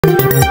We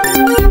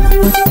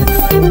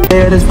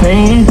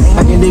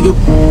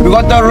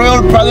got the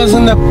Royal Brothers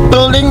in the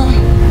building.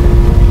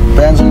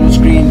 Bands on the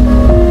screen.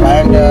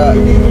 And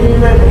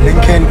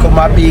Lincoln,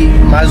 Komapi,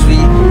 Mazvi.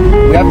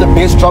 We have the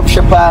best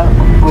dropshipper.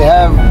 We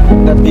have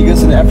the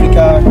biggest in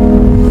Africa.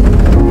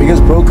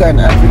 Biggest broker in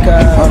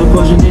Africa.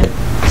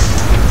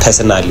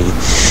 Personally,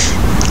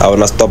 I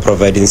wanna stop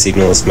providing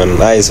signals, man.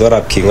 Guys, what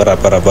up, King? What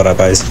up,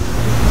 guys?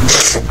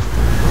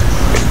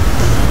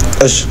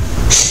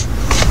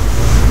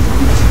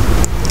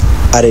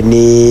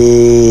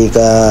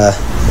 Arenika.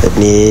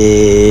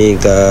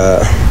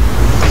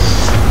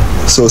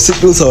 So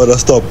signals are gonna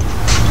stop.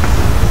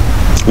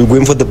 We're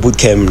going for the boot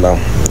camp now.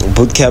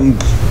 Boot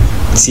camp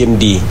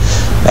CMD,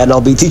 and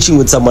I'll be teaching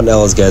with someone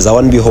else, guys. I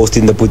won't be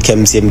hosting the boot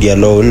camp CMD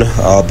alone.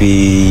 I'll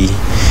be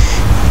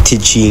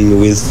teaching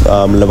with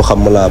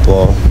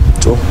Lebakhamulapo.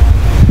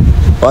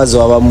 What's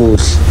our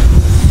moves?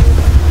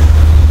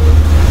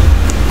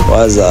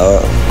 What's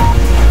our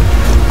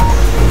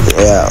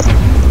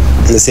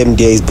the same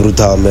day is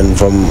brutal, man,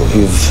 from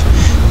you've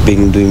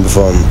been doing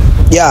before.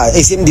 Yeah,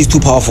 CMD is too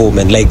powerful,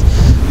 man. Like,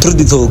 truth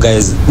be told,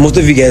 guys, most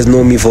of you guys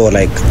know me for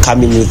like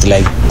coming with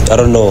like, I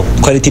don't know,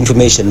 quality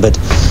information, but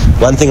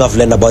one thing I've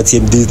learned about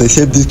CMD is that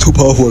CMD is too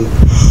powerful.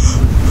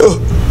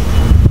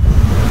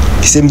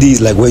 CMD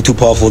is like way too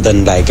powerful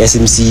than like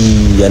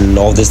SMC and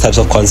all these types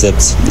of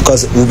concepts,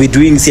 because we'll be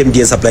doing CMD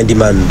and supply and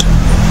demand,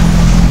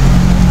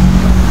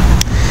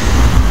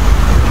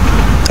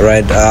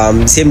 right?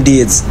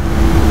 CMD,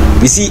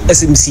 we see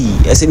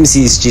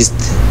SMC is just,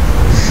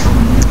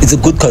 it's a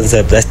good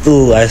concept. I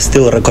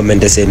still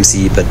recommend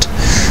SMC, but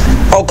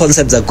all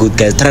concepts are good,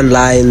 guys. Trend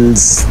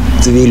lines,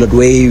 lot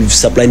waves,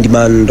 supply and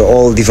demand,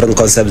 all different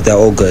concepts, they're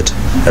all good,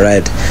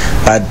 right?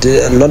 But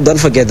don't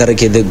forget that,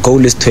 okay, the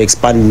goal is to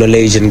expand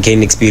knowledge and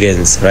gain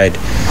experience, right?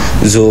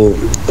 So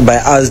by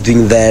us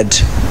doing that,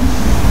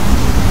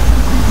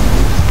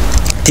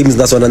 teams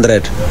that's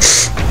 100,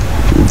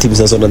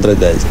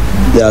 guys.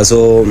 Yeah,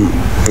 so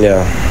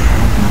yeah,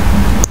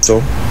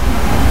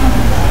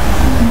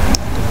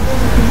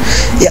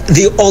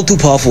 they're all too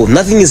powerful.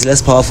 Nothing is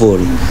less powerful,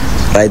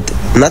 right?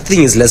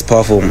 Nothing is less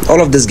powerful. All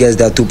of these guys,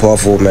 they're too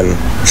powerful, man.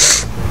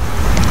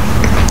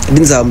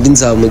 That's how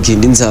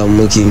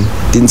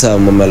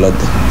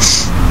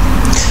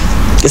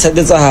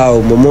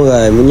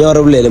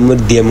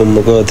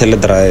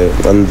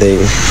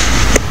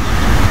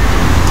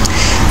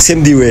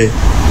same way.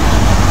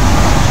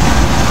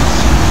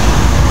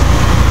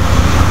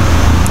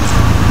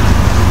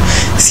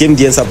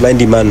 CMD and supply and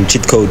demand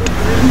cheat code.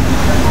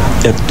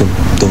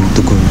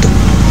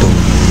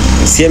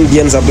 CMD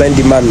and supply and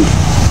demand.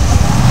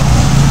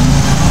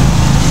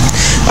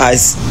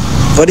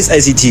 What is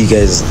ICT,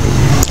 guys?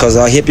 Because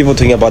I hear people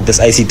talking about this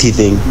ICT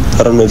thing.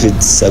 I don't know if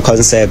it's a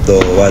concept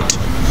or what,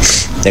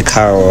 a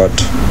car or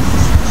what.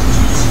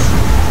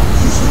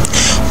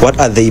 What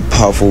are they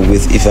powerful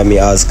with, if I may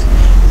ask?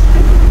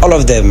 All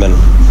of them, man.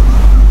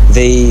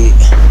 They,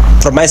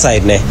 from my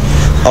side,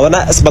 I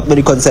wanna smart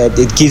money concept.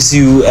 It gives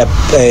you a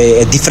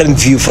different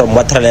view from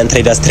what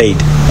traders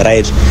trade,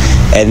 right?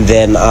 And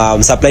then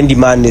supply and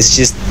demand is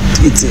just,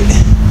 it's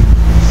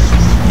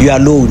you are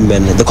alone,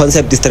 man. The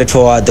concept is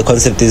straightforward. The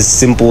concept is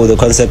simple. The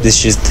concept is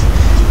just.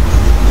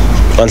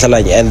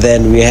 And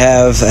then we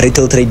have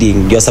retail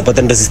trading, your support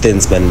and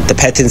resistance, man. The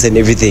patterns and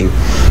everything.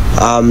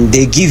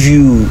 They give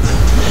you.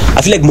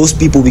 I feel like most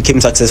people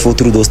became successful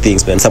through those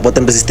things, man. Support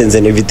and resistance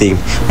and everything.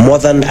 More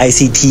than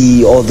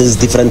ICT, all these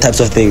different types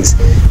of things.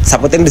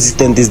 Support and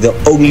resistance is the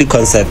only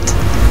concept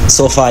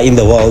so far in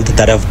the world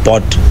that have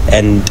bought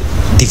and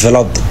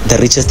developed the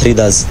richest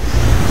traders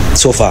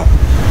so far,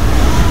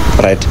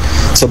 right?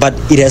 So, but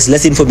it has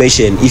less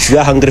information. If you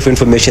are hungry for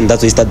information,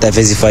 that's why you start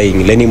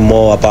diversifying, learning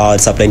more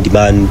about supply and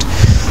demand.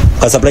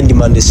 Because supply and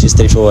demand is just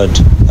straightforward,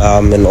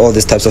 and all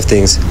these types of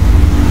things.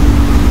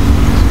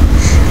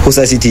 Who's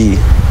ICT?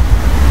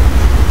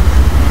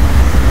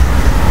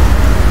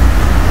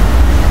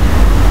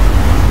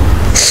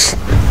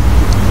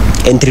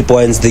 Entry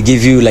points, they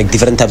give you like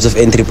different types of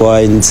entry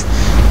points.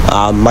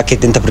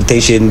 Market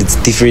interpretation, it's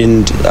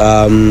different.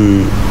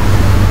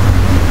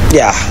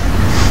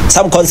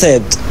 Some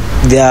concepts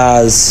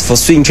there's for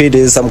swing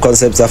traders, some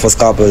concepts are for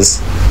scalpers.